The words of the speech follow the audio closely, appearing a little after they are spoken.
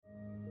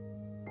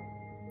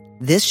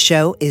This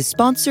show is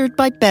sponsored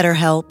by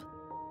BetterHelp.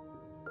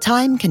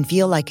 Time can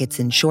feel like it's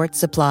in short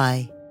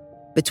supply.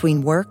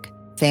 Between work,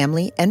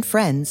 family, and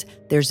friends,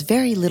 there's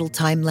very little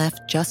time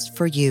left just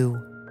for you.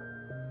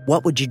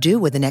 What would you do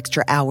with an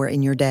extra hour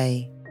in your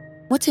day?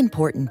 What's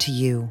important to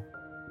you?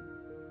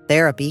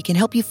 Therapy can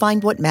help you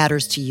find what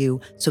matters to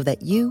you so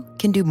that you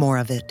can do more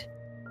of it.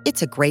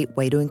 It's a great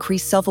way to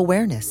increase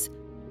self-awareness,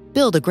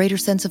 build a greater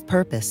sense of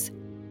purpose,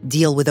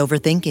 deal with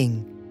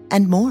overthinking,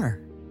 and more.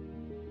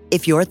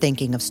 If you're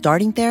thinking of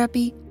starting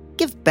therapy,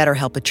 give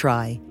BetterHelp a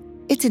try.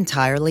 It's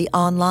entirely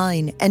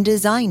online and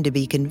designed to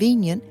be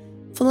convenient,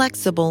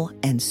 flexible,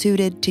 and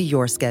suited to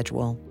your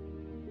schedule.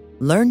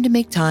 Learn to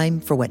make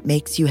time for what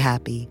makes you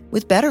happy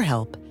with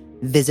BetterHelp.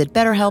 Visit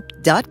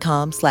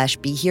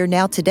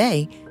BetterHelp.com/BeHereNow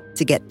today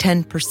to get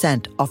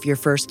 10% off your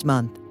first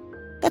month.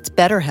 That's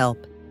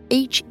BetterHelp,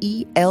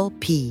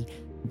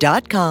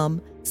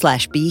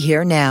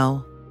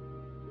 HELP.com/BeHereNow.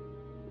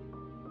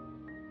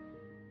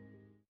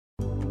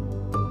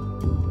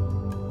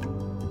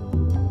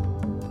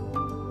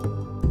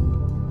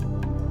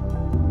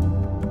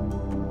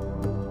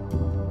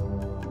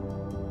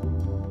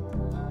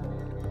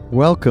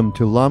 Welcome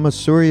to Lama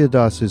Surya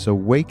Das's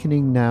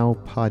Awakening Now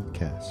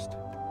podcast.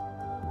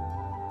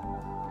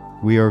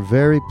 We are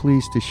very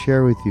pleased to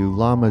share with you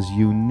Lama's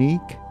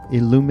unique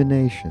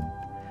illumination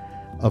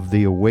of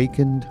the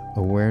Awakened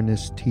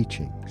Awareness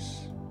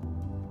teachings.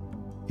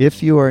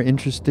 If you are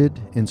interested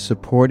in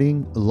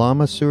supporting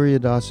Lama Surya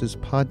Das's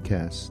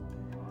podcast,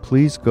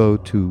 please go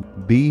to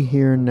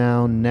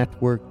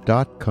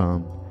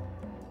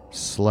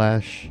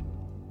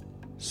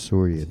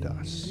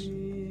BeHereNow.network.com/Suryadas.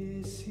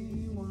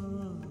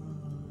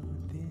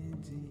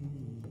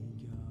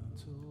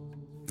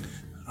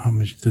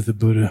 Homage to the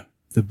Buddha,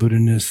 the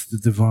Buddha-ness, the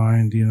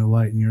divine, the inner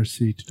light in your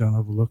seat. Don't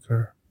overlook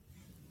her.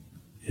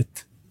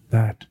 It,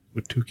 that,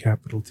 with 2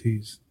 capital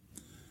T's.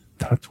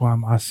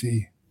 Tatvam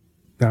Asi.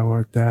 Thou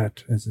art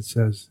that, as it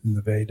says in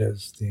the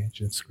Vedas, the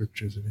ancient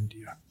scriptures of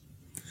India.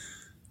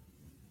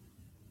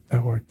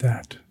 Thou art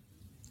that.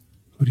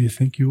 Who do you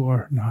think you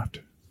are? Not.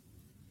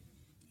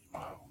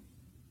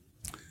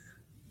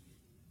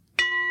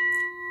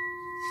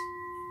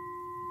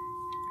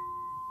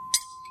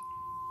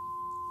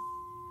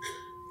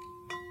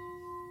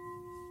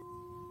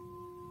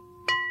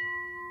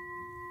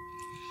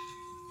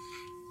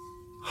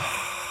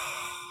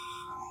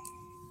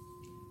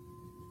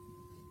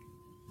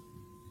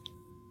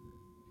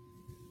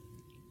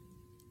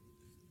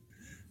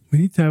 We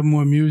need to have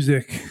more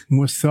music,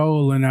 more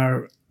soul in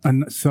our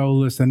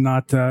soulless and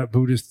not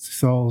Buddhist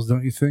souls,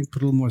 don't you think?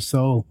 Put a little more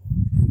soul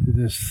into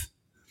this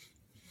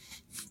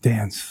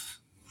dance.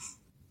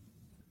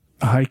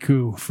 A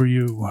haiku for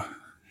you.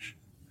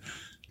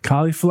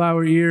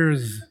 Cauliflower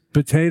ears,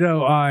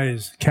 potato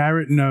eyes,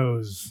 carrot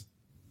nose.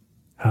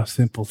 How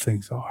simple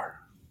things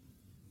are.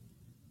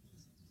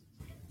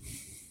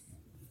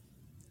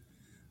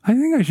 I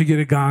think I should get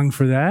a gong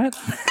for that.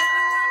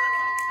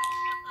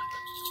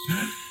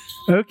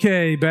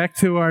 Okay, back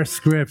to our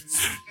script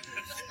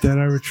that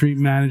our retreat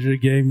manager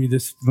gave me,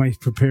 this my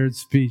prepared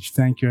speech.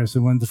 Thank you. I have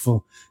some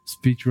wonderful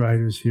speech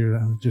writers here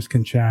that I just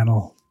can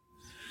channel.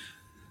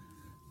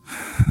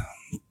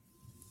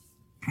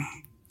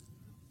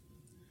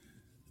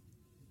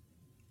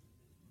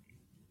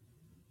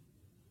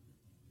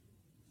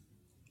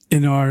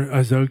 In our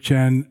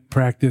Dzogchen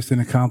practice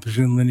and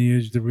accomplishment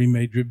lineage, the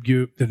remade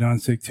Dribgyup, the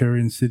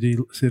non-sectarian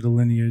Siddha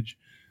lineage,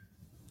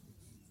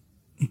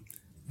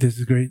 there's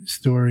a great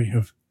story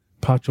of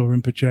Patrul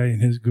Rinpoche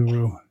and his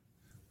guru.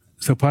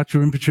 So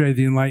Patrul Rinpoche,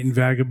 the enlightened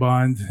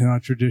vagabond in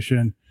our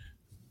tradition,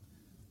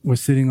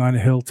 was sitting on a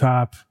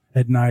hilltop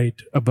at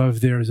night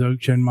above their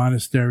Dzogchen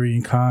monastery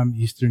in calm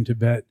eastern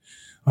Tibet,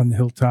 on the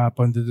hilltop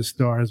under the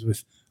stars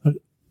with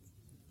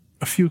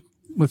a few,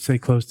 let's say,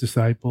 close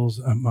disciples,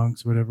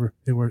 monks, whatever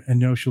they were.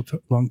 And Noshul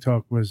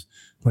Longtok was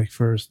like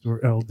first or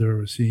elder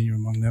or senior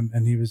among them.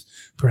 And he was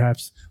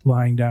perhaps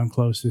lying down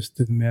closest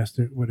to the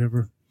master,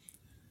 whatever.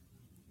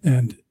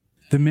 And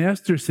the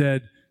master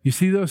said, "You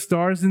see those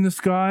stars in the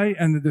sky?"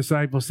 And the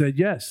disciple said,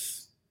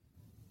 "Yes."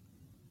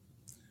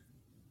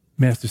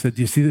 Master said,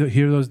 "Do you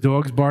hear those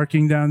dogs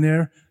barking down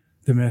there?"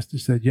 The master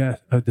said, "Yes."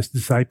 The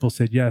disciple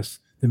said, "Yes."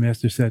 The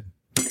master said,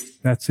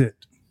 "That's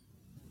it."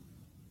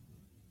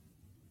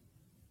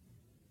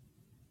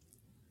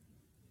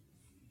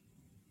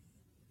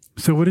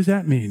 So what does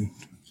that mean?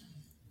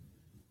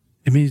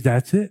 It means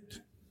that's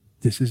it.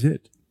 This is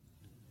it.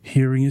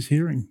 Hearing is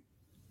hearing.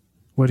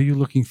 What are you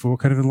looking for? What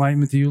kind of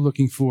enlightenment are you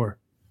looking for?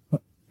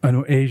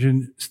 An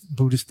Asian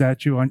Buddha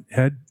statue on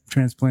head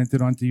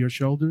transplanted onto your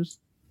shoulders?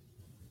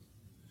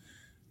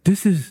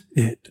 This is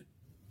it.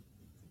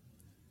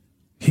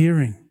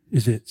 Hearing,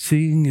 is it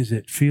seeing? Is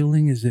it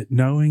feeling? Is it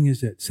knowing?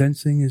 Is it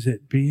sensing? Is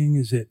it being?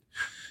 Is it,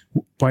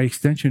 by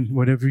extension,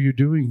 whatever you're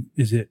doing,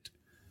 is it?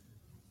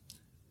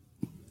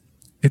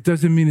 It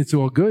doesn't mean it's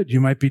all good.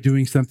 You might be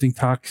doing something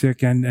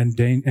toxic and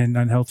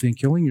unhealthy and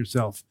killing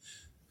yourself.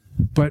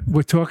 But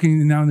we're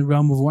talking now in the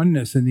realm of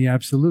oneness and the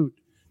absolute.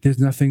 There's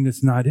nothing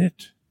that's not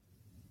it.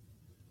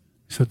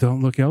 So don't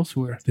look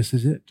elsewhere. This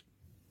is it.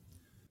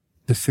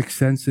 the six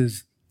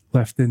senses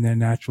left in their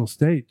natural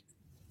state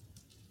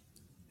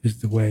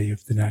is the way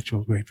of the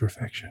natural great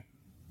perfection.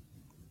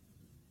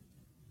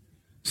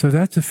 So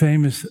that's a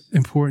famous,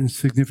 important,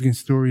 significant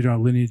story in our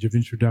lineage of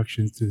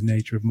introduction to the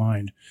nature of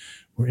mind,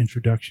 or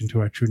introduction to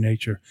our true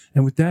nature.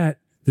 And with that,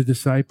 the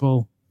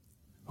disciple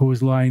who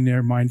was lying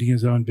there minding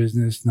his own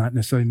business, not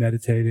necessarily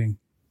meditating,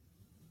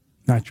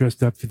 not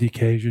dressed up for the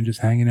occasion,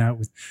 just hanging out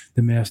with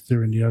the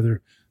master and the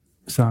other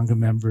Sangha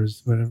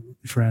members, whatever,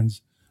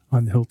 friends,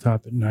 on the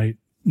hilltop at night,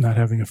 not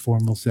having a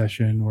formal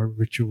session or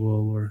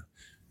ritual or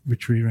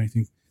retreat or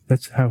anything.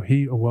 That's how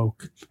he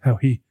awoke, how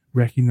he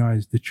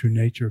recognized the true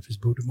nature of his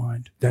Buddha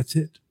mind. That's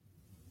it.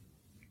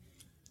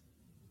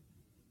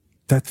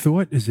 That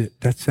thought is it.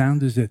 That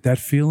sound is it. That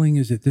feeling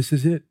is it. This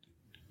is it.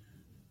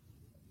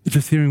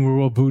 Just hearing we're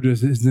all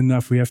Buddhas isn't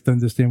enough. We have to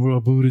understand we're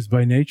all Buddhas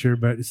by nature,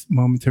 but it's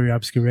momentary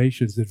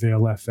obscurations that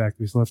veil that fact.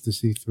 We still have to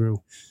see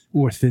through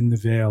or thin the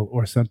veil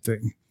or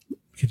something.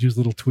 We could use a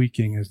little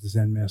tweaking, as the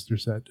Zen master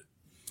said.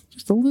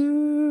 Just a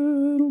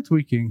little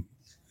tweaking,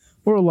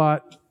 or a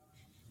lot,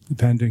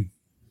 depending.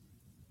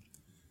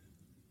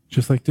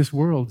 Just like this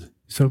world,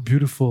 so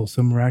beautiful,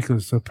 so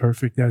miraculous, so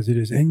perfect as it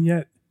is. And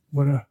yet,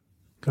 what a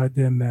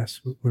goddamn mess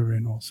we're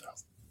in also.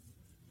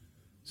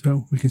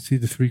 So we can see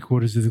the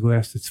 3/4 of the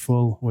glass that's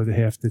full or the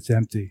half that's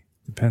empty.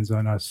 Depends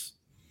on us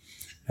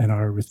and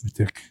our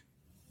arithmetic.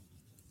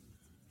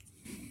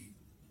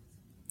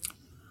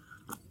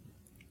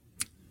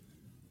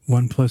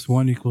 One plus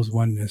one equals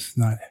oneness,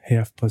 not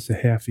half plus a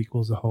half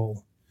equals a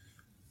whole.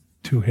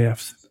 Two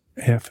halves,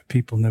 half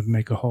people never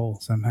make a whole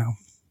somehow.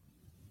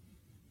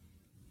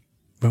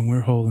 When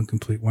we're whole and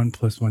complete, 1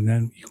 plus 1,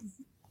 then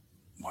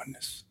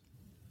oneness,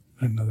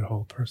 another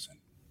whole person.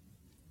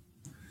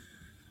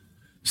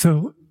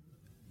 So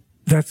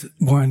that's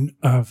one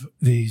of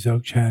the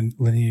Dzogchen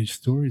lineage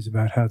stories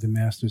about how the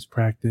masters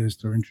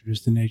practiced or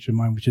introduced the nature of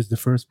mind, which is the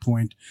first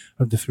point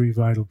of the 3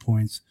 vital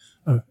points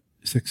of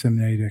Sixth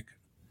Hymnaic.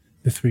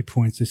 The 3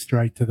 points that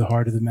strike to the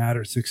heart of the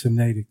matter. Sixth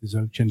Hymnaic, the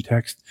Dzogchen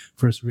text,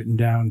 first written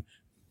down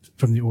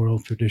from the oral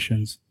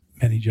traditions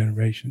many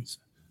generations.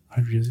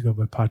 100 years ago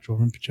by Patrul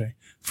Rinpoche.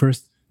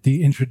 First,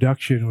 the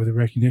introduction or the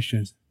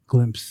recognition,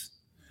 glimpse.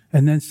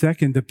 And then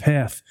second, the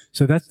path.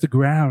 So that's the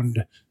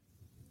ground.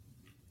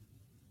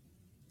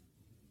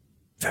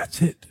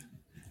 That's it.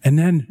 And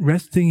then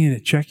resting in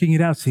it, checking it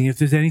out, seeing if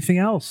there's anything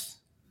else.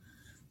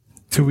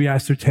 Till we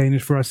ascertain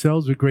it for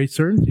ourselves with great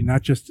certainty,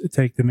 not just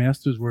take the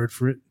master's word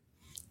for it.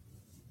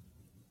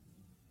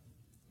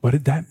 What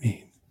did that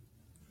mean?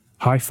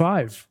 High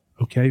five.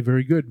 Okay,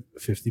 very good.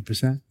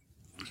 50%.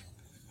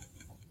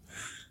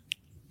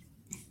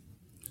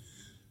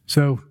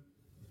 So,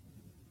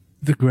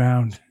 the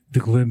ground, the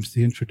glimpse,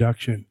 the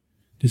introduction,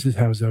 this is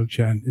how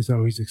Dzogchen is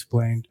always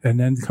explained. And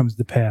then comes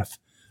the path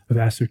of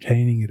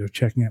ascertaining it, of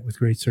checking it with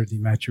great certainty,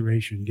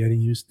 maturation,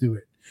 getting used to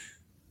it.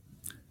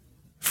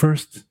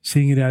 First,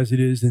 seeing it as it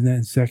is, and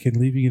then second,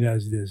 leaving it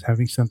as it is,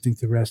 having something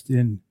to rest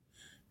in.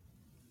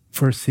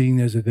 First, seeing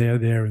there's a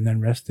there, and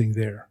then resting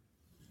there.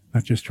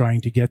 Not just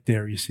trying to get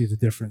there. You see the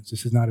difference.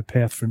 This is not a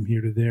path from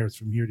here to there. It's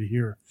from here to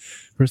here.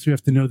 First, we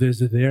have to know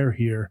there's a there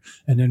here,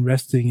 and then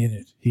resting in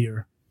it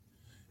here.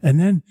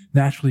 And then,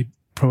 naturally,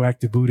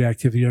 proactive Buddha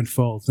activity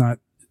unfolds, not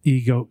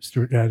ego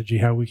strategy,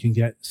 how we can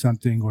get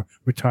something or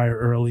retire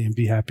early and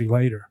be happy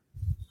later.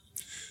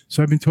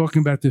 So I've been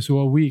talking about this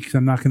all week, so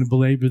I'm not going to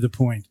belabor the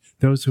point.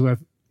 Those who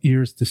have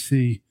ears to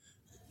see,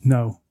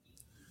 know.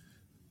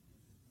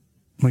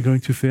 Am I going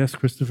too fast,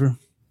 Christopher?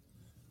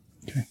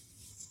 Okay.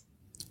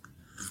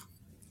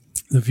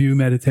 The view,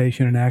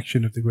 meditation, and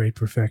action of the great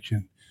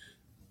perfection.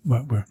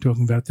 What we're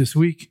talking about this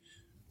week,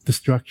 the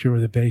structure or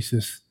the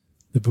basis,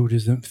 the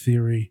Buddhism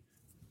theory,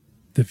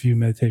 the view,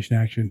 meditation,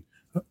 action,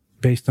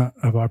 based on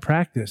of our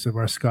practice, of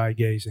our sky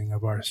gazing,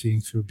 of our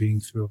seeing through, being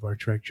through, of our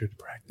treasured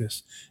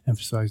practice,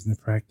 emphasizing the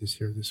practice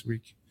here this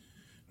week.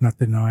 Not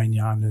the 9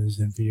 jhanas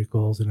and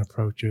vehicles and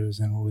approaches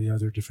and all the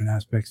other different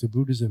aspects of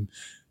Buddhism,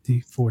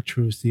 the 4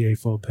 truths, the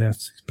Eightfold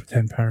Paths,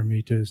 10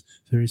 paramitas,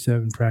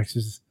 37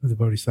 practices of the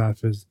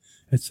Bodhisattvas,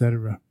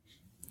 etc.,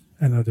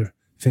 and other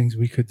things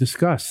we could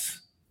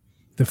discuss.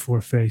 The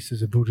 4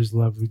 faces of Buddha's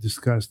love we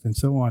discussed, and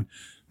so on.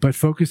 But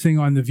focusing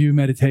on the view,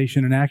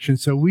 meditation, and action,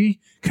 so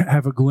we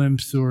have a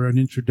glimpse or an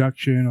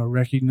introduction or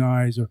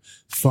recognize or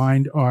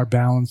find our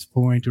balance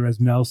point, or as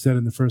Mel said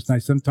in the first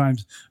night,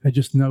 sometimes I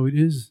just know it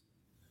is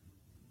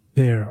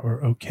there,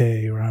 or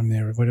okay, or I'm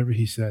there, or whatever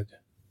he said.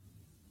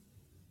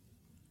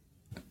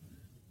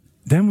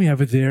 Then we have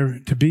a there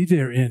to be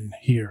there in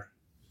here.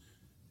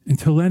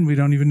 Until then, we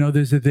don't even know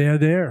there's a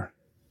there.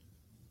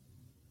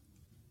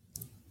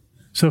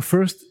 So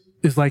first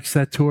is like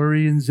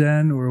Satori in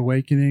Zen, or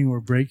awakening,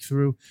 or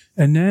breakthrough.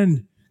 And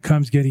then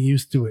comes getting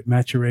used to it,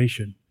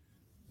 maturation,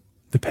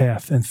 the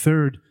path. And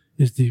third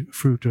is the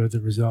fruit or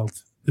the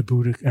result, the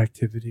Buddha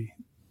activity,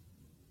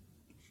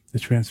 the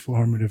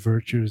transformative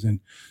virtues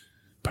and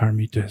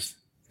paramitas,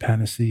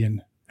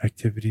 Panacean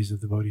activities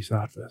of the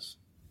Bodhisattvas.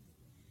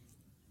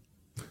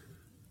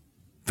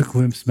 The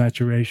glimpse,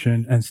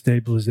 maturation, and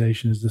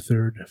stabilization is the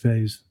third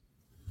phase,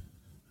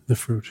 the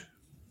fruit.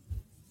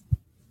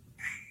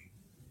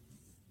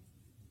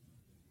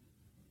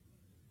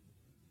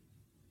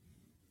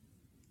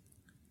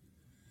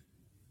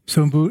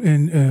 So in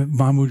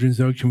Mahamudra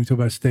Dzogchen, we talk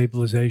about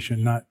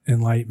stabilization, not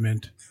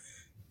enlightenment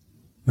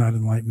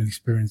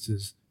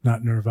experiences,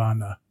 not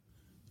nirvana,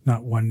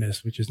 not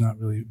oneness, which is not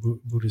really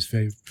Buddha's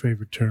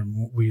favorite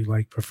term. We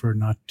prefer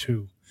not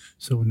to.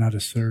 So we're not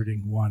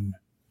asserting one.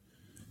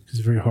 It's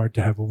very hard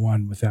to have a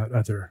one without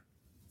other.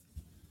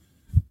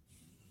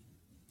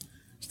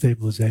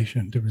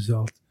 Stabilization, the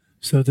result.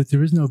 So that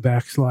there is no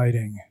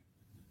backsliding.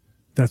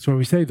 That's why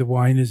we say the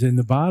wine is in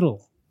the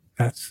bottle.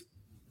 That's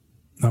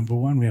number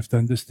one. We have to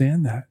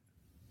understand that.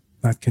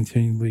 Not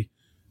continually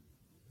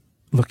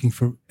looking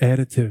for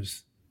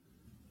additives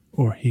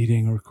or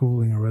heating or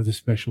cooling or other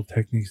special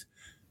techniques.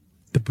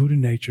 The Buddha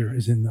nature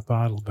is in the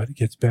bottle, but it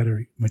gets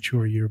better,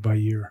 mature year by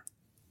year.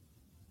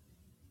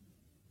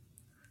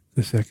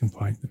 The second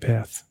point, the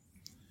path.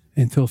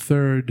 Until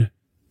third,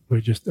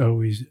 we're just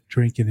always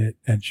drinking it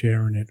and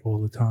sharing it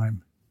all the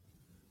time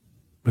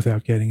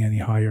without getting any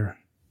higher.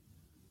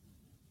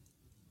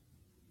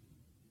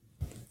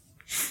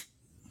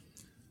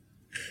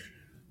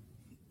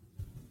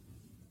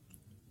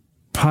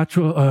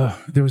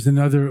 There was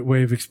another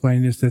way of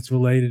explaining this that's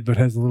related but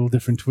has a little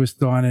different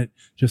twist on it,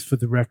 just for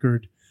the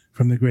record,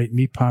 from the great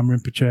Mipam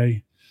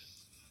Rinpoche,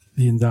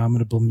 the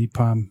indomitable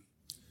Mipam,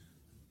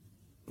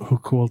 who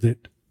called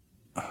it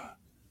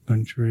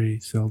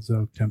Nuntri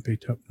Seldzog Tempe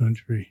Tup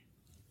Nuntri.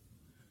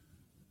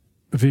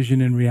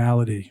 Vision and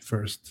reality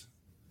first,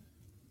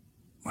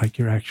 like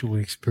you're actually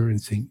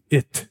experiencing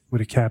it with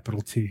a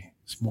capital T,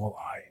 small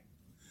I.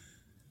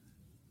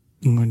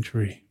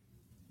 Nuntri.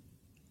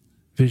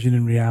 Vision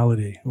and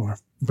reality, or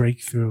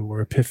breakthrough,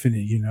 or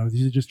epiphany,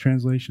 these are just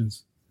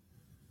translations.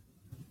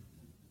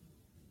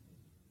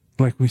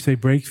 Like we say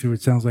breakthrough,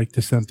 it sounds like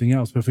to something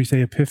else. But if we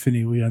say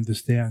epiphany, we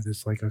understand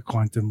it's like a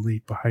quantum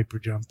leap, a hyper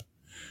jump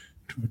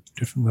to a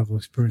different level of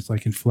experience.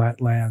 Like in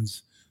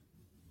Flatlands,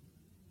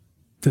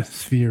 the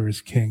sphere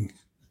is king.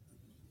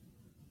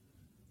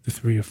 The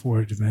 3 or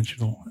 4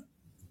 dimensional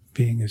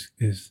being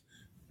is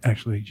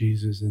actually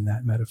Jesus in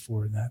that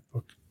metaphor in that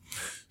book.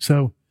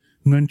 So,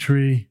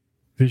 Nuntri,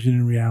 vision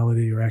and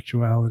reality or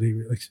actuality,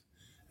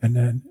 and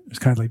then it's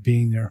kind of like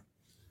being there,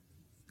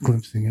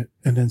 glimpsing it.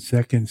 And then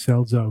second,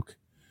 Seldzog,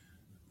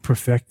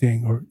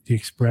 perfecting or the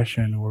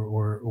expression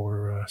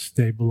or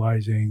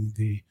stabilizing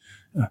the.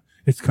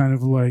 It's kind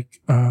of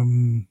like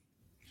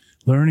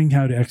learning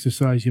how to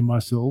exercise your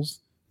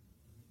muscles.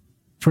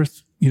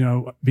 First,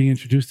 being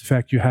introduced to the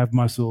fact you have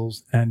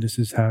muscles and this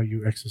is how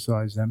you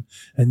exercise them,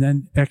 and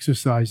then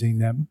exercising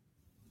them.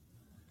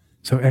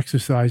 So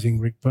exercising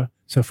Rigpa.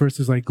 So first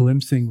is like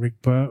glimpsing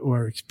Rigpa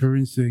or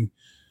experiencing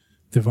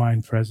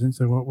divine presence.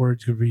 And what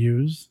words could we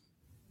use?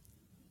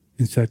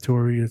 In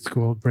Satori, it's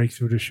called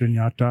breakthrough to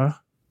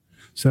Shunyata.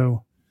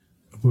 So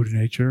Buddha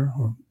nature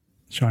or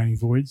shining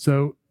void.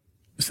 So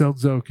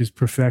Seldzog is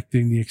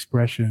perfecting the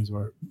expressions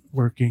or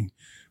working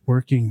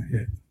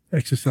it,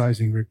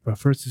 exercising Rigpa.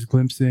 First is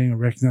glimpsing or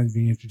recognizing,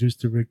 being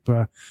introduced to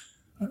Rigpa.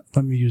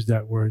 Let me use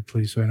that word,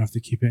 please, so I don't have to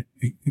keep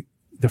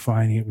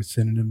defining it with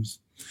synonyms.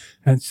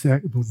 And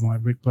second,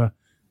 Rigpa,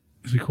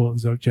 as we call it in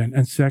Dzogchen.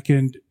 And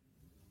second,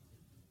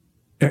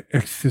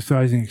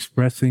 exercising,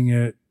 expressing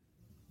it,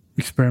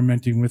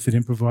 experimenting with it,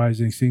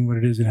 improvising, seeing what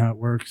it is and how it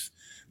works,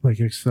 like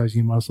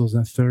exercising muscles.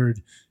 And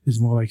third is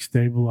more like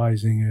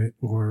stabilizing it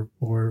or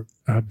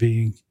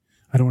being,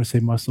 I don't want to say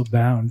muscle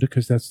bound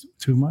because that's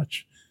too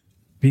much.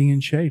 Being in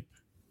shape,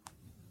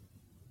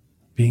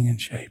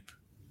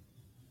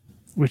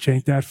 which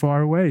ain't that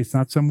far away. It's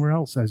not somewhere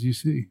else, as you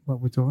see what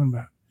we're talking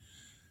about.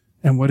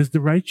 And what is the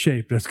right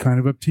shape? That's kind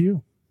of up to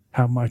you.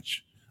 How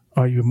much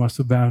are you a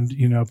muscle-bound,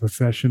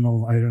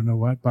 professional, I don't know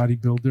what,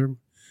 bodybuilder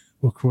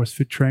or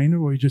CrossFit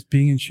trainer, or are you just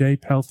being in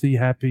shape, healthy,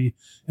 happy,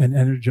 and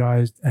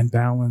energized and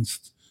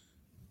balanced?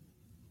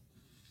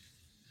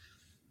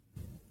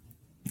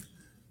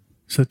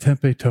 So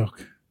Tempe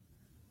Tok,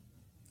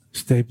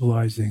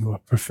 stabilizing or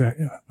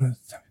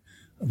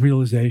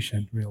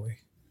realization, really.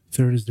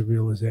 Third is the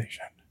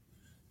realization,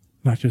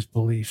 not just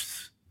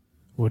beliefs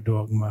or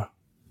dogma.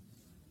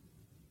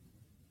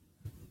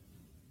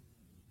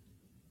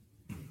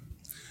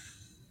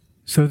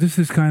 So this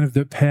is kind of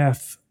the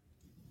path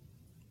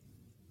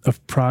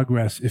of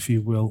progress, if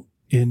you will,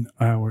 in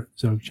our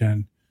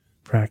Dzogchen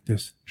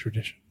practice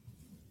tradition.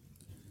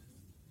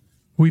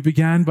 We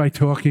began by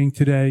talking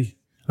today,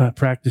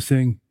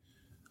 practicing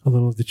a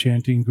little of the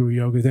chanting Guru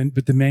Yoga,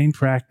 but the main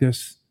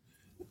practice,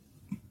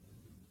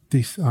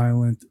 the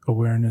silent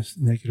awareness,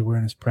 naked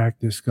awareness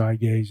practice, sky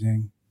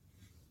gazing,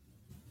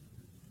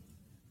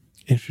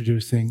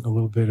 introducing a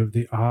little bit of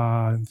the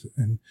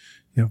and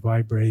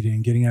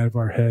vibrating, getting out of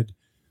our head.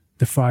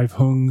 The 5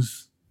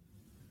 hungs.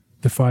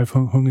 The 5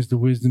 hung is the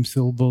wisdom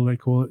syllable. They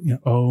call it,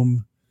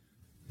 Om,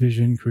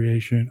 vision,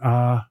 creation,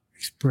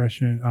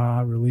 expression,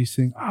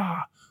 releasing,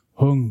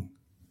 hung.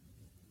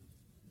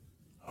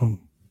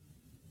 Hung.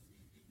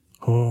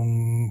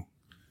 Hung.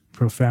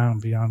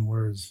 Profound, beyond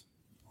words.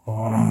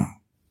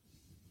 Om.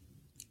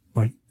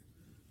 Like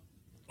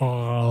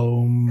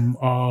Om,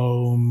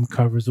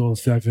 covers all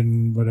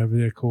 7, whatever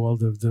they're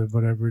called, of the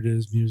whatever it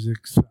is,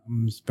 music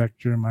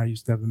spectrum. I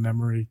used to have a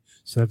memory,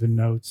 7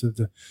 notes of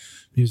the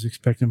music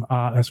spectrum.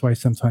 That's why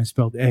it's sometimes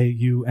spelled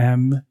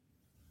A-U-M.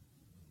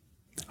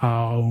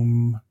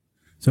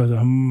 So the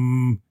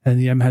and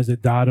the M has a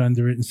dot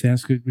under it in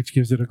Sanskrit, which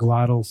gives it a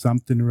glottal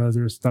something or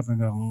other,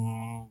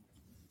 something.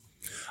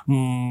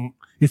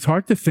 It's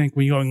hard to think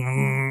when you're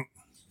going.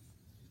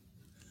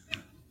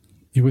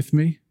 You with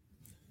me?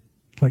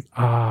 Like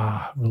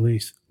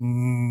release.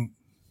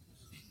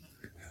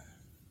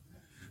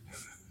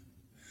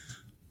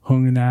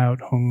 Hunging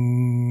out.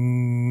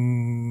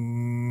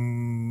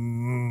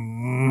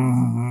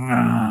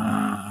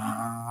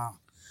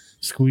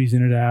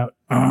 Squeezing it out.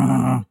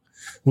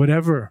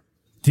 Whatever.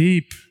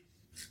 Deep.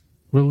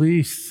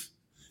 Release.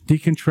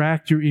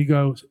 Decontract your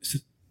ego.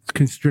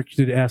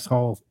 Constricted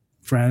asshole.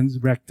 Friends.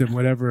 Rectum.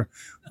 Whatever.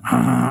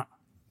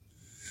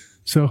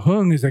 So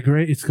hung is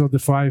it's called the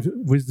 5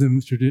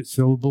 wisdom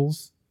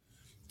syllables.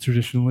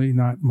 Traditionally,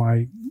 not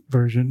my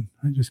version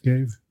I just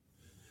gave.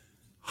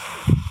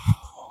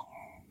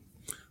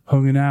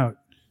 Hunging out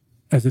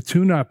as a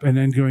tune-up and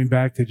then going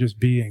back to just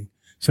being.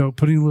 So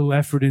putting a little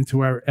effort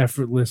into our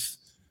effortless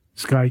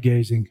sky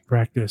gazing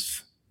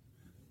practice.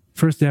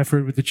 First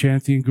effort with the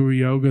chanting and Guru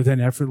Yoga, then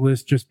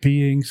effortless, just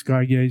being,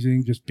 sky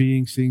gazing, just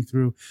being, seeing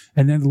through.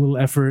 And then a little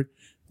effort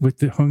with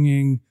the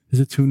hunging as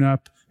a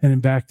tune-up and then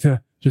back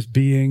to just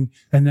being.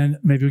 And then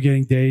maybe we're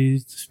getting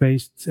dazed,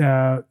 spaced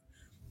out,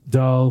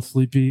 dull,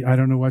 sleepy, I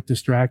don't know what,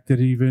 distracted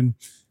even.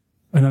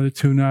 Another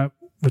tune-up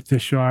with the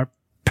sharp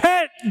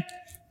pet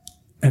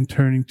and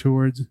turning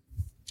towards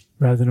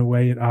rather than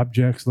away at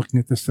objects, looking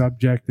at the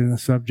subject and the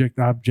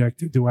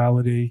subject-object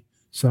duality,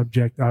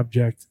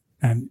 subject-object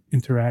and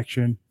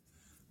interaction,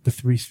 the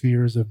 3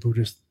 spheres of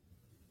Buddhist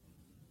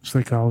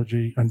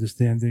psychology,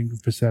 understanding,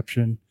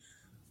 perception.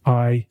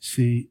 I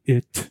see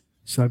it,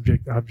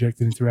 subject, object,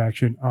 and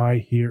interaction. I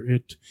hear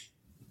it.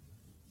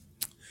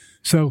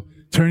 So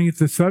turning at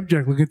the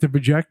subject, looking at the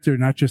projector,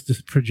 not just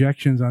the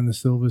projections on the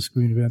silver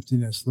screen of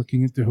emptiness,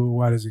 looking into who or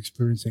what is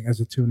experiencing as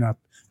a tune-up,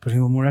 putting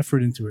a little more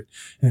effort into it,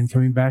 and then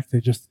coming back to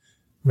just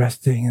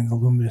resting in the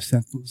luminous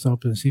senseless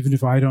openness. Even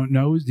if I don't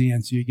know is the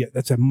answer you get,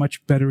 that's a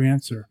much better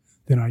answer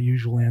than our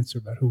usual answer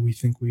about who we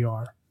think we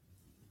are,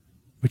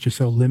 which is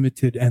so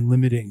limited and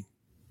limiting.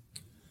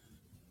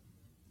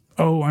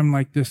 Oh, I'm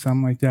like this,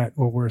 I'm like that,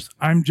 or worse.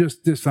 I'm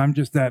just this, I'm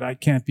just that. I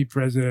can't be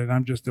president.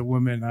 I'm just a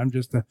woman. I'm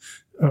just a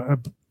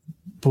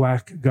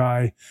black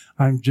guy.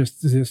 I'm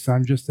just this,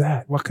 I'm just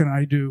that. What can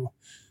I do?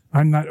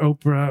 I'm not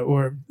Oprah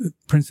or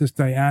Princess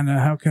Diana.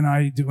 How can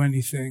I do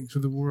anything for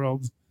the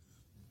world?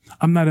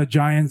 I'm not a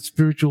giant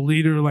spiritual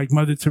leader like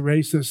Mother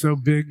Teresa, so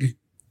big.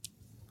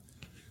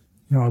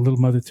 You know, our little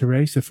Mother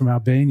Teresa from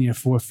Albania,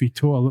 4 feet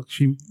tall. Look,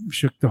 she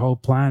shook the whole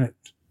planet.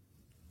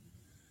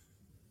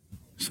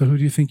 So who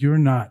do you think you're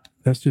not?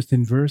 That's just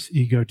inverse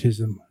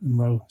egotism and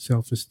low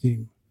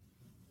self-esteem.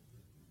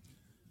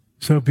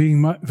 So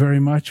being very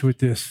much with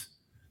this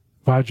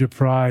Vajra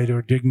pride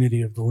or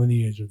dignity of the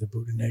lineage of the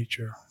Buddha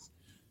nature.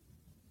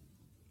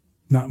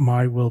 Not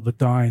my will, but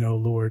thine, O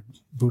Lord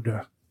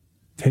Buddha.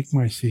 Take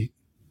my seat.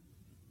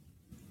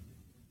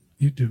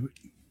 You do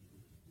it.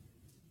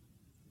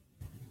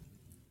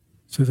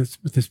 So that's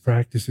what this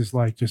practice is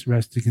like, just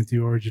resting at the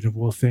origin of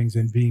all things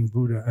and being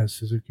Buddha, as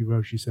Suzuki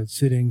Roshi said.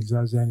 Sitting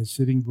Zazen is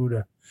sitting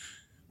Buddha.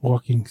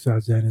 Walking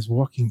Zazen is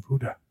walking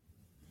Buddha.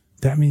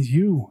 That means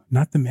you,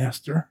 not the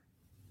master.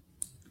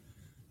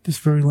 This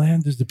very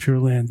land is the pure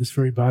land. This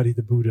very body,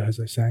 the Buddha, as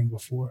I sang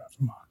before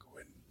from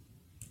Hakuin.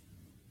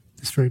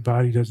 This very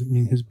body doesn't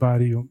mean his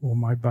body or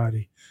my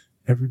body.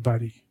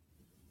 Everybody.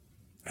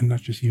 And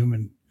not just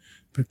human,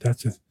 but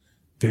that's a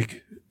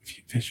big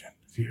vision,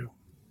 view.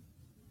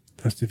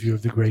 That's the view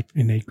of the great,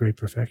 innate great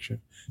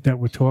perfection that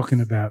we're talking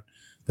about.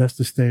 That's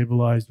the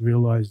stabilized,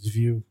 realized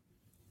view.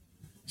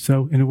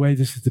 So in a way,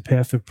 this is the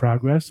path of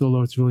progress,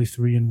 although it's really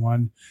 3 in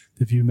 1,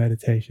 the view,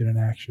 meditation, and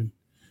action.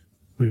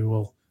 We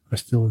are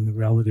still in the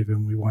relative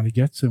and we want to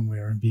get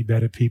somewhere and be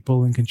better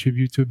people and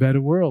contribute to a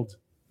better world.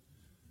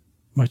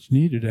 Much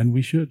needed, and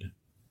we should.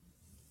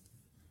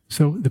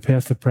 So the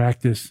path of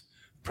practice,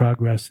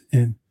 progress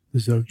in the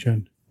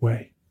Dzogchen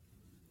way.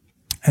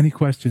 Any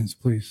questions,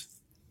 please?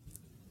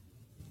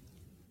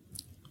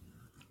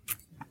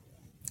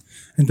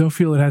 And don't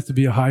feel it has to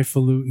be a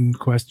highfalutin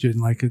question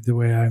like the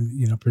way I'm,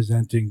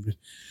 presenting. But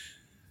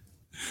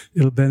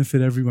it'll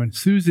benefit everyone.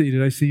 Susie,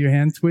 did I see your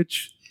hand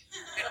twitch?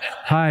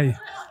 Hi,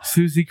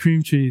 Susie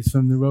Cream Cheese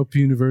from the Rope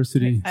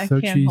University. I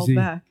so can't cheesy.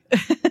 hold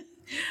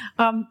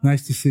back.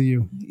 Nice to see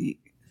you.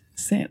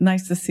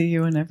 Nice to see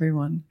you and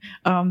everyone.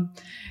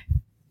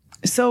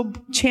 So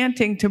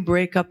chanting to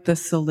break up the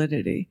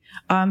solidity.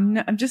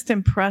 I'm just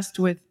impressed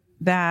with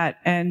that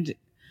and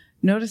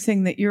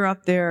noticing that you're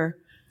up there,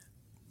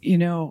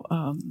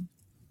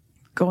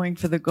 going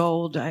for the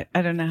gold. I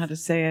don't know how to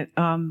say it.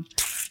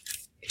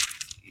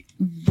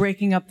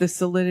 Breaking up the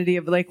solidity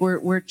of like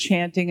we're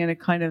chanting in a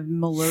kind of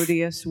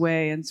melodious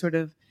way and sort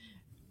of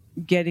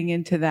getting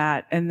into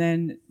that and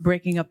then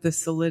breaking up the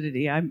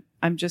solidity. I'm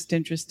just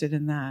interested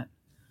in that.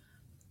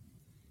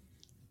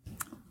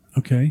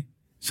 Okay.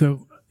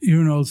 So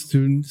you're an old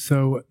student,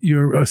 so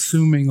you're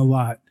assuming a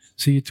lot.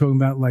 So you're talking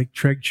about like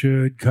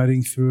Tregchud,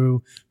 cutting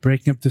through,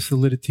 breaking up the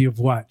solidity of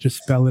what?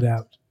 Just spell it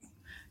out.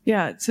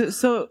 Yeah.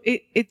 So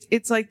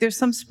it's like there's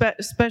some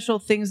special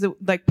things that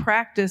like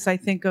practice I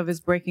think of as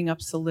breaking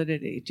up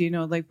solidity. Do you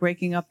know, like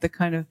breaking up the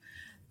kind of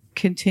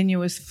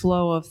continuous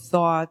flow of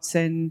thoughts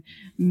and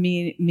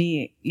the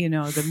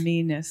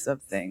meanness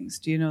of things.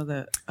 Do you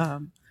know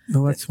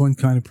Well, that's one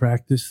kind of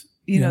practice.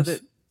 You know,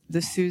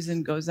 the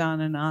Susan goes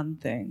on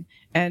thing.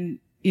 And,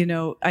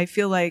 I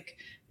feel like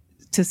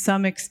to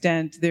some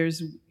extent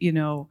there's,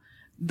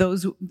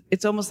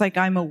 it's almost like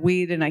I'm a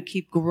weed and I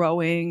keep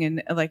growing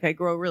and like I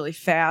grow really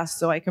fast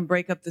so I can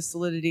break up the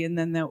solidity and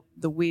then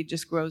the weed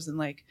just grows in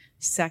like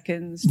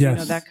seconds,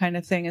 yes. That kind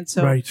of thing. And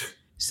so, right.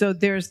 So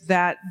there's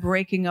that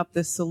breaking up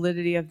the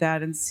solidity of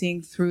that and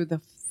seeing through the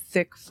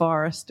thick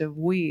forest of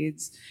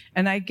weeds.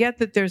 And I get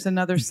that there's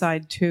another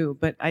side too,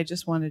 but I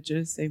just wanted you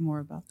to say more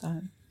about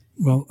that.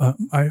 Well,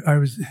 I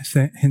was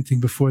hinting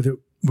before that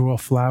we're all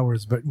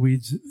flowers, but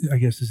weeds, I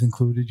guess, is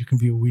included. You can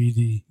be a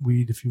weedy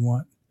weed if you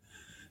want.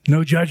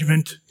 No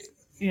judgment.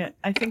 Yeah,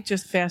 I think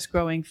just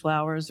fast-growing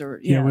flowers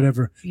or... Yeah,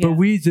 whatever. Yeah. But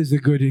weeds is a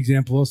good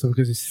example also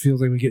because it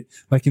feels like we get,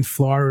 like in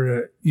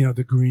Florida,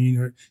 the green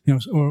or,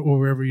 or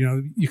wherever,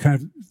 you kind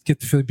of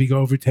get the feeling being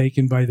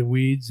overtaken by the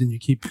weeds and you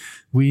keep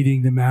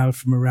weeding them out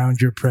from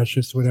around your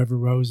precious whatever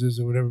roses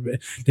or whatever.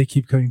 They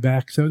keep coming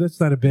back. So that's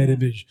not a bad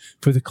image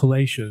for the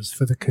kaleshas,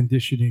 for the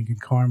conditioning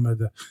and karma,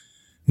 the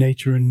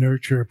nature and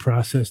nurture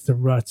process, the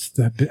ruts,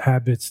 the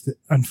habits, the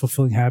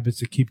unfulfilling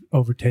habits that keep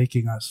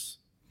overtaking us.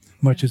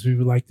 Much as we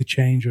would like to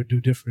change or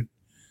do different.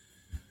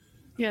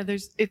 Yeah,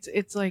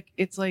 it's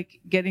like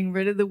getting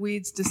rid of the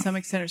weeds to some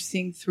extent, or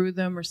seeing through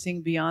them, or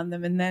seeing beyond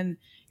them. And then,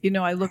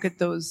 I look at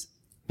those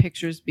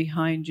pictures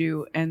behind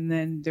you, and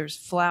then there's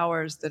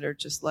flowers that are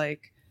just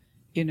like,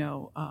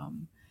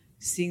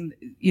 seeing,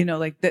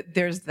 like that.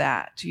 There's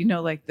that,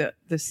 like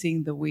the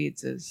seeing the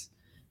weeds is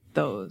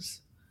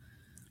those.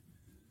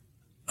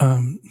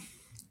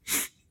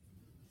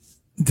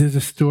 There's a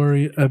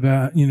story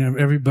about,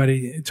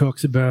 everybody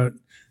talks about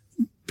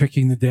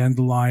picking the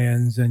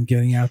dandelions and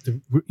getting out the,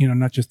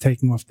 not just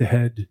taking off the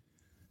head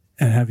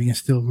and having it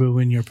still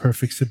ruin your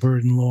perfect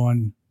suburban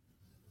lawn.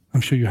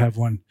 I'm sure you have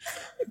one,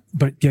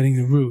 but getting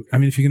the root. I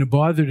mean, if you're going to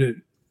bother to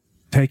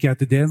take out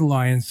the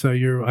dandelions so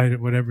your,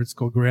 whatever it's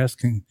called, grass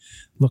can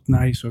look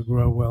nice or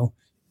grow well,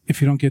 if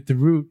you don't get the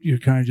root, you're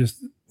kind of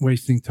just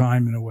wasting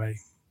time in a way.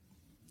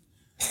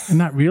 And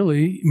not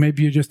really.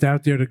 Maybe you're just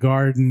out there to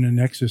garden and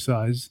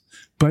exercise,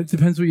 but it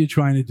depends what you're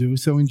trying to do.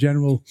 So in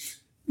general,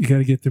 you got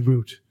to get the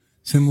root.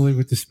 Similarly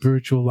with the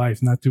spiritual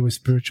life, not do a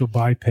spiritual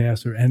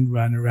bypass or end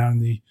run around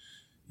the,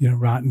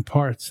 rotten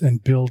parts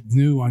and build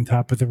new on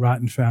top of the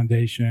rotten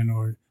foundation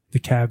or the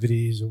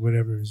cavities or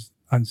whatever is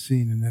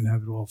unseen and then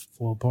have it all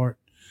fall apart.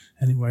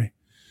 Anyway,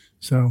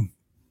 so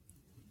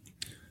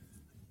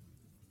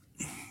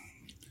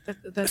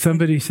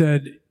somebody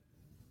said,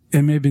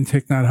 it may have been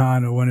Thich Nhat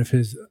Hanh or one of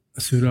his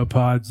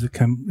pseudopods that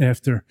come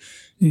after,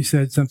 he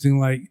said something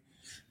like,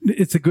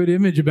 it's a good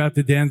image about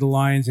the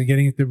dandelions and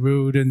getting at the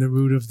root and the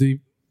root of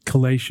the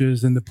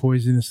kaleshas and the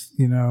poisonous,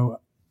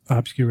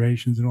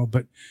 obscurations and all.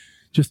 But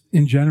just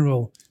in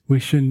general, we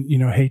shouldn't,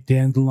 hate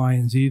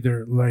dandelions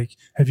either. Like,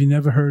 have you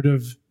never heard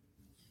of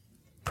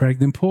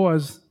pregnant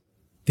pause,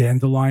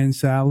 dandelion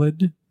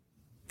salad,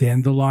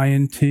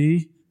 dandelion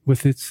tea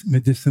with its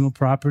medicinal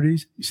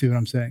properties? You see what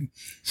I'm saying?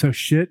 So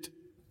shit,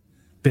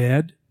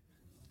 bad,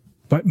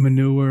 but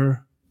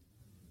manure,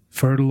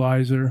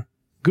 fertilizer,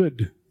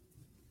 good.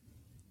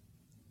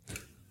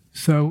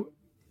 So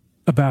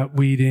about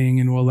weeding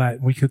and all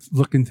that, we could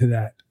look into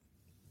that.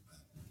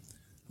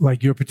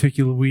 Like your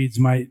particular weeds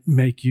might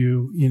make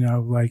you,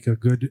 like a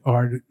good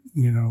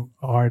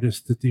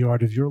artist at the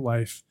art of your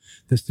life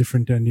that's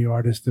different than the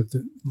artist of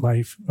the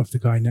life of the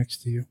guy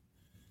next to you.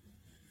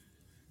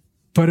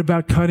 But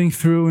about cutting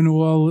through and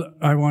all,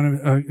 I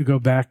want to go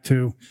back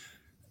to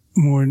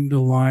more in the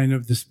line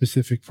of the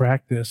specific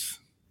practice.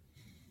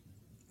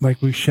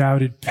 Like we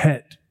shouted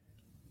pet.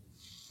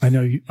 I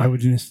know I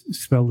wouldn't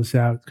spell this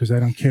out because I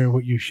don't care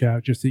what you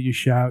shout, just that you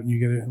shout and you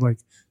get like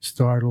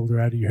startled or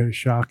out of your head a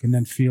shock and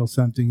then feel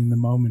something in the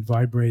moment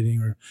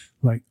vibrating or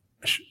like,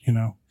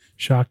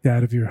 shocked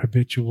out of your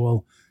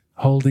habitual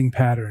holding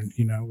pattern.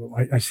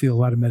 I see a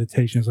lot of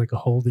meditations like a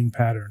holding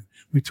pattern.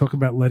 We talk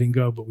about letting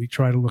go, but we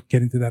try to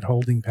get into that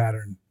holding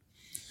pattern.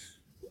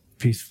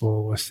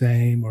 Peaceful or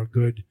same or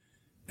good.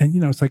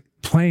 And, it's like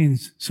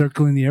planes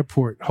circling the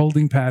airport.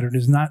 Holding pattern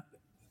is not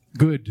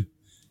good.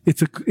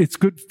 It's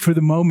good for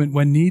the moment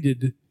when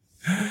needed,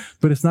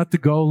 but it's not the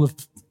goal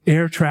of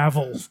air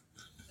travel.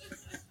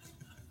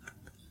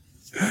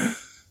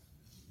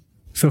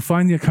 So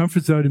finding a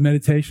comfort zone in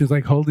meditation is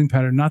like holding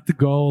pattern, not the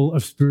goal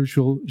of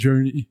spiritual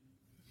journey.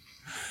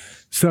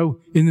 So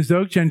in the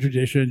Dzogchen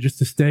tradition, just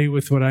to stay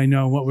with what I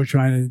know, what we're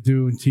trying to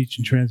do and teach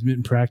and transmit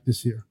and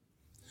practice here,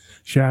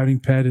 shouting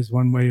pet is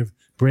one way of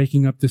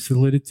breaking up the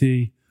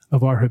solidity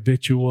of our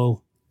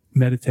habitual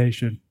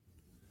meditation.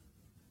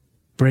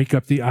 break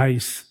up the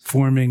ice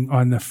forming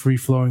on the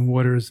free-flowing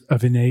waters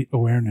of innate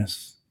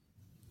awareness.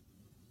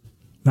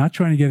 Not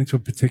trying to get into a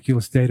particular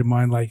state of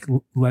mind like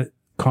let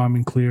calm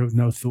and clear with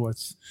no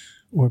thoughts,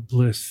 or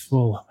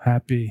blissful,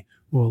 happy,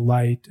 or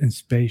light and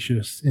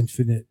spacious,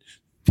 infinite.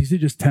 These are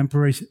just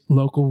temporary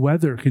local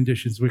weather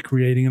conditions we're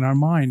creating in our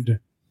mind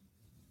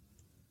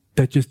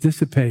that just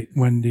dissipate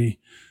when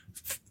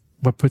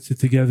what puts it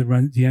together,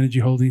 the energy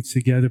holding it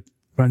together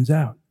runs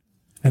out,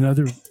 and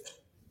other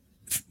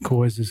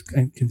causes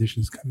and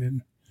conditions come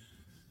in.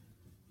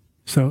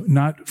 So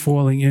not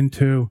falling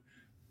into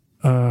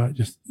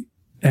just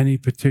any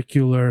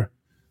particular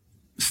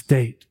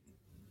state,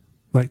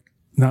 like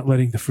not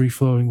letting the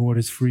free-flowing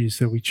waters freeze,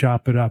 so we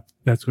chop it up.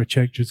 That's what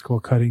Chegdud's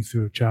called cutting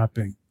through,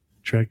 chopping.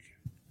 Treg,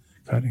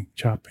 cutting,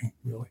 chopping,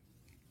 really.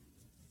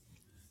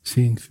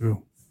 Seeing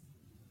through.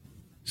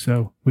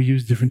 So we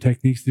use different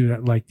techniques to do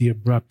that, like the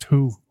abrupt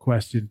who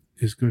question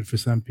is good for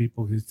some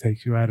people because it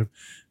takes you out of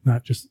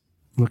not just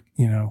look,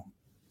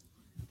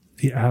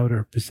 the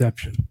outer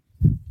perception.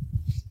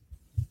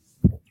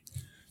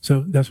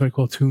 So that's what I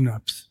call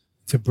tune-ups,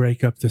 to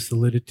break up the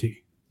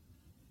solidity,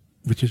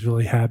 which is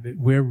really habit.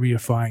 We're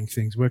reifying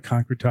things. We're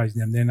concretizing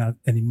them. They're not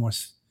any more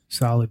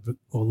solid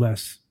or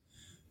less.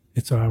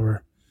 It's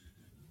our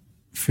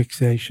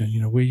fixation.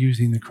 We're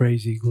using the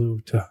crazy glue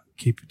to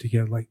keep it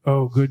together, like,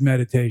 oh, good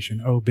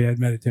meditation, oh, bad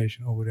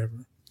meditation, or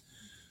whatever.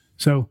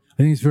 So I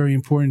think it's very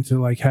important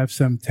to have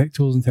some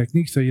tools and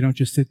techniques so you don't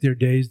just sit there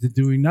dazed and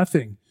doing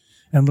nothing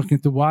and looking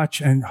at the watch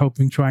and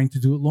trying to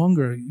do it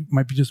longer. You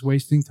might be just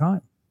wasting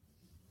time.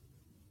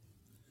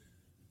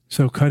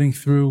 So cutting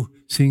through,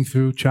 seeing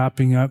through,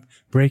 chopping up,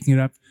 breaking it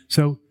up.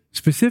 So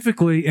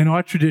specifically in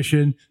our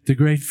tradition, the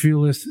great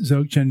fearless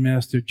Dzogchen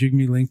master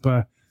Jigme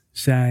Lingpa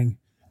sang,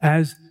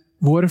 as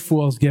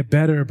waterfalls get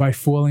better by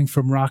falling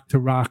from rock to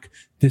rock,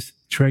 this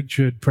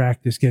Treg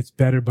practice gets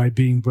better by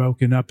being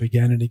broken up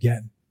again and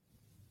again.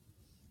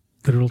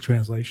 Literal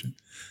translation.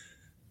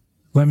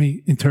 Let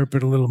me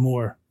interpret a little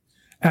more.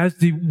 As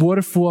the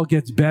waterfall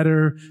gets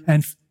better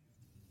and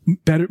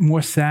better,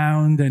 more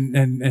sound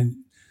and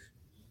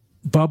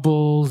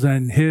bubbles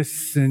and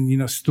hiss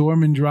and,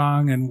 storm and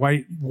drang and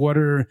white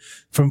water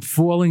from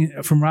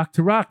falling from rock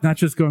to rock, not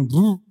just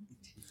going,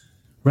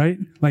 right?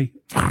 Like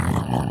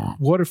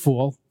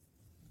waterfall.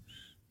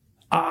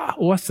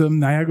 Awesome,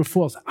 Niagara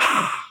Falls.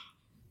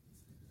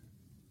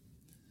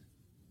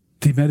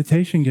 The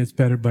meditation gets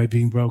better by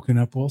being broken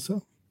up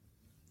also,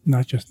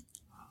 not just,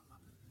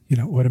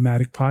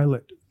 automatic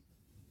pilot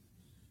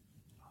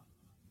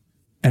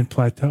and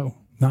plateau,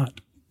 not.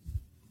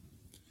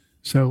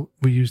 So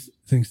we use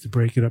things to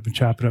break it up and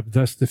chop it up.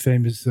 Thus the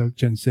famous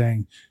Dzogchen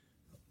saying,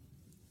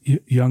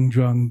 Yung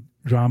Drung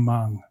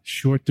Dramang,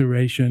 short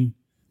duration,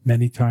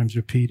 many times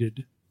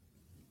repeated.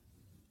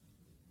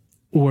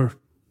 Or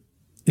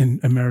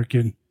in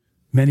American,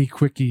 many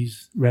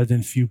quickies rather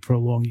than few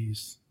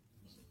prolongies.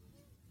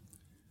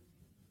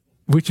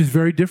 Which is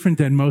very different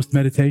than most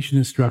meditation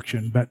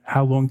instruction. But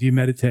how long do you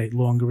meditate?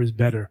 Longer is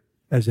better,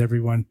 as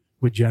everyone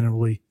would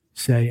generally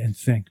say and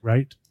think,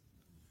 right?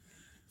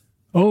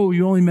 Oh,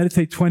 you only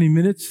meditate 20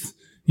 minutes?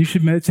 You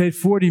should meditate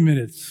 40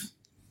 minutes.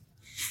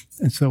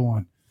 And so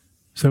on.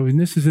 So, and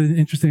this is an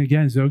interesting,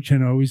 again,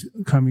 Dzogchen always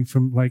coming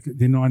from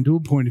the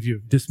non-dual point of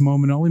view. This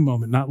moment, only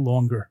moment, not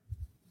longer.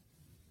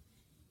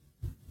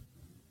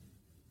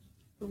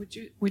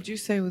 Would you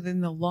say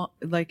within the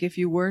if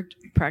you were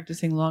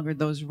practicing longer,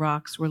 those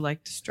rocks were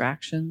like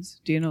distractions?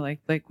 Do you know,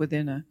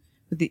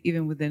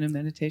 even within a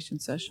meditation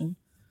session?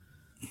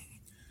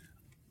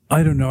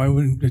 I don't know. I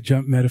wouldn't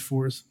jump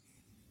metaphors.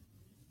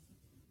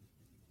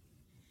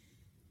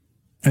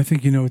 I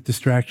think you know what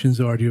distractions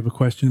are. Do you have a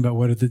question about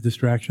what are the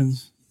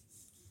distractions?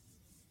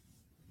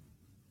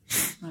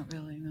 Not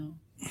really, no.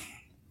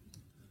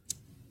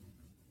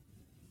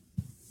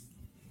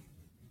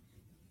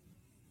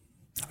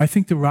 I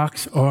think the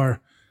rocks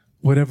are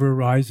whatever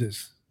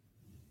arises.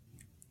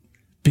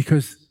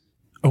 Because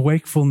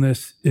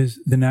awakefulness is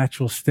the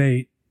natural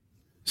state.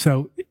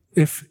 So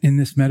if in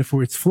this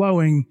metaphor it's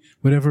flowing,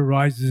 whatever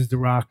arises is the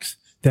rocks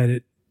that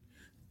it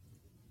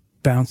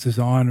bounces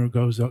on or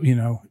goes,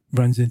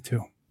 runs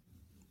into.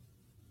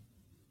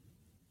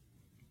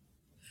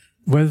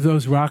 Whether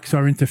those rocks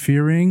are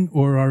interfering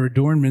or are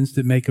adornments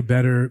that make a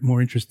better,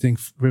 more interesting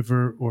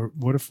river or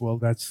waterfall,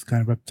 that's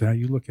kind of up to how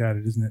you look at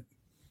it, isn't it?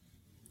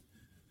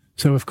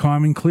 So if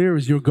calm and clear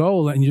is your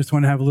goal and you just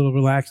want to have a little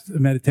relaxed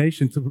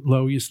meditation to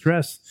lower your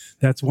stress,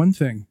 that's one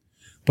thing.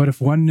 But if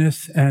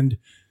oneness and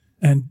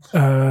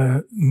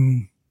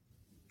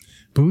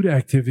Buddha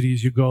activity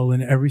is your goal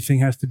and everything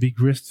has to be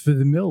grist for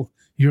the mill,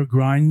 your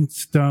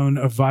grindstone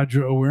of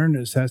Vajra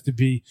awareness has to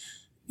be,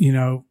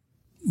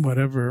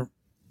 whatever,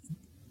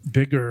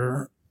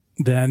 bigger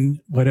than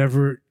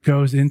whatever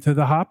goes into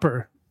the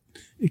hopper.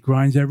 It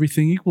grinds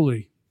everything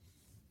equally.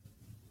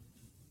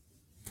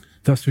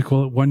 Thus we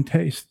call it one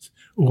taste,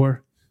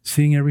 or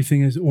seeing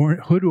everything as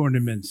hood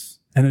ornaments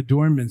and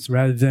adornments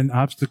rather than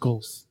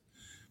obstacles.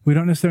 We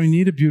don't necessarily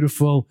need a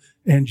beautiful,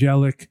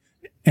 angelic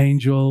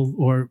angel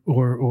or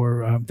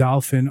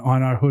dolphin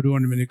on our hood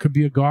ornament. It could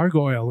be a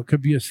gargoyle. It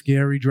could be a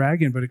scary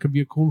dragon, but it could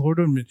be a cool hood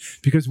ornament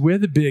because we're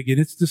the big and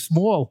it's the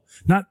small.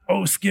 Not,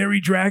 oh,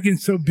 scary dragon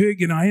so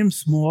big and I am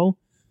small.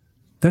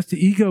 That's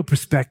the ego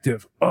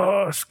perspective.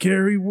 Oh,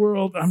 scary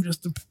world. I'm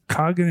just a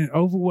cog in it,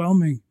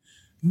 overwhelming.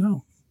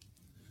 No.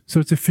 So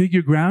it's a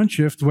figure ground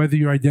shift, whether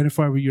you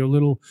identify with your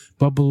little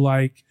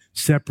bubble-like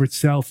separate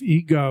self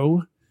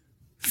ego,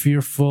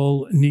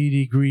 fearful,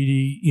 needy,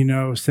 greedy,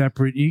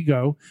 separate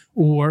ego,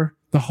 or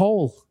the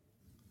whole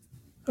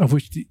of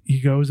which the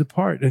ego is a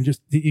part, and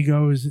just the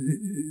ego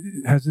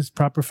has this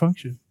proper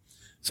function.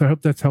 So I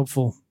hope that's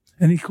helpful.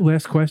 Any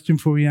last question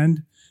before we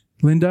end?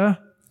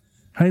 Linda?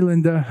 Hi,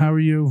 Linda. How are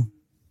you?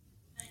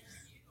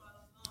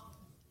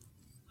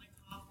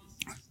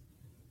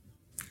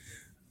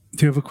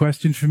 Do you have a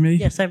question for me?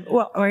 Yes, I'm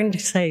going to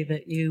say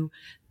that you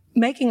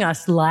making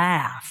us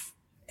laugh,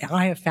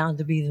 I have found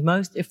to be the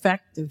most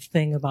effective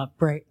thing about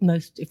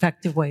most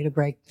effective way to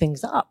break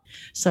things up.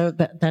 So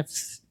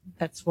that's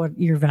what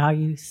your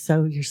value.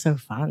 So you're so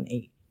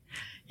funny.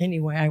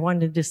 Anyway, I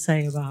wanted to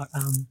say about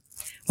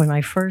when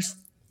I first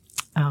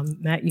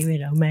met you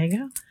at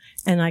Omega,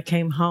 and I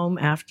came home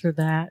after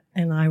that,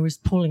 and I was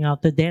pulling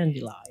out the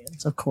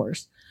dandelions, of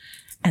course,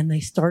 and they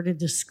started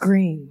to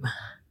scream.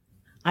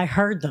 I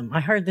heard them.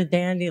 I heard the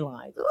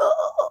dandelions.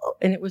 Oh,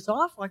 and it was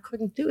awful. I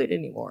couldn't do it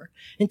anymore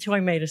until I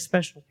made a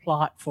special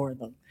plot for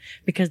them.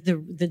 Because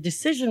the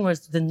decision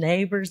was the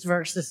neighbors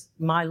versus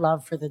my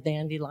love for the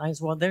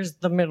dandelions. Well, there's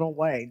the middle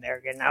way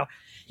there,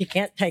 You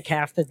can't take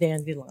half the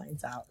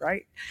dandelions out,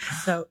 right?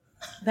 So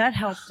that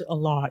helped a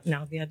lot.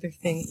 Now, the other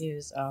thing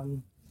is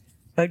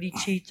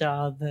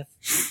bodhicitta, the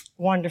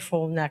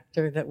wonderful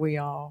nectar that we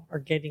all are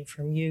getting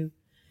from you.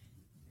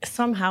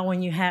 Somehow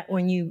when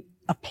you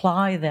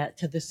apply that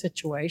to the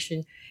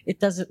situation, it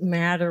doesn't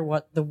matter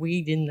what the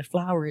weed in the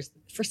flower is.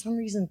 For some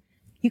reason,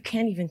 you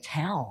can't even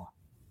tell.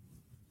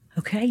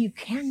 Okay? You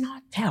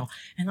cannot tell.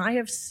 And I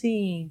have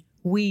seen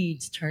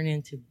weeds turn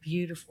into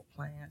beautiful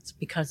plants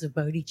because of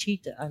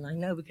bodhicitta. And I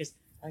know because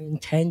I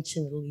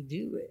intentionally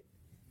do it.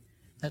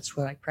 That's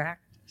what I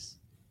practice.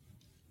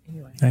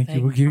 Anyway. Thank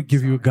you. We'll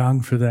give you a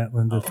gong for that,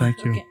 Linda.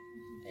 Thank you. Okay.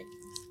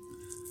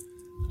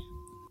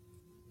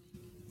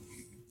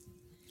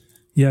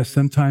 Yes,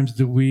 sometimes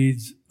the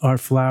weeds are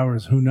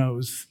flowers. Who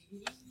knows?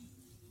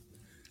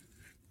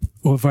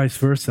 Or vice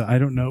versa. I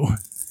don't know.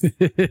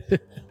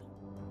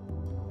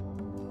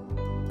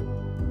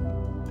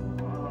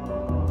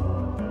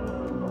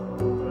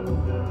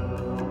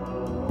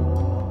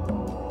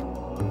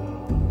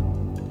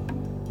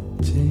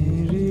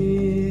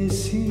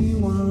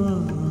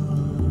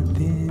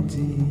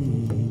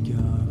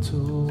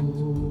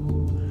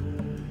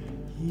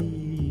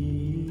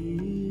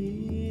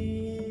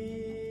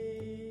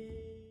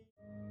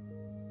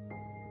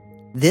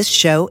 This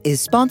show is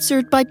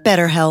sponsored by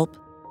BetterHelp.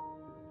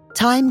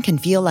 Time can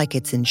feel like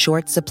it's in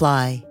short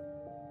supply.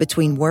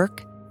 Between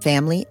work,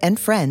 family, and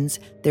friends,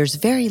 there's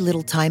very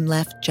little time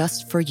left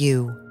just for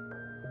you.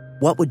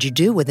 What would you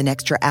do with an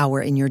extra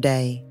hour in your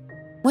day?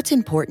 What's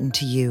important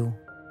to you?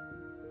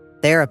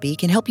 Therapy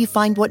can help you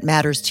find what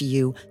matters to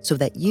you so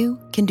that you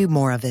can do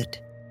more of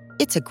it.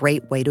 It's a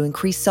great way to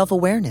increase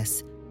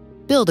self-awareness,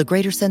 build a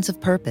greater sense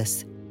of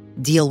purpose,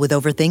 deal with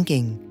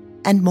overthinking,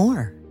 and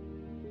more.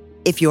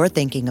 If you're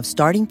thinking of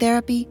starting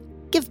therapy,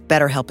 give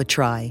BetterHelp a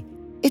try.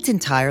 It's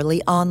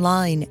entirely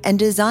online and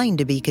designed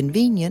to be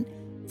convenient,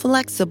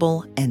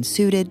 flexible, and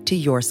suited to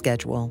your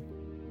schedule.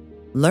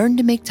 Learn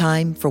to make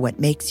time for what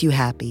makes you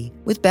happy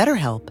with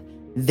BetterHelp.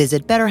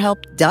 Visit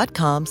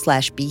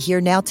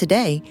BetterHelp.com/BeHereNow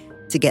today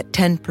to get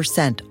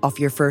 10% off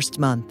your first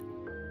month.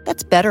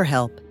 That's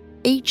BetterHelp,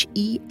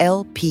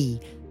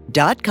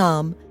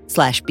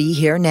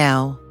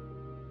 HELP.com/BeHereNow.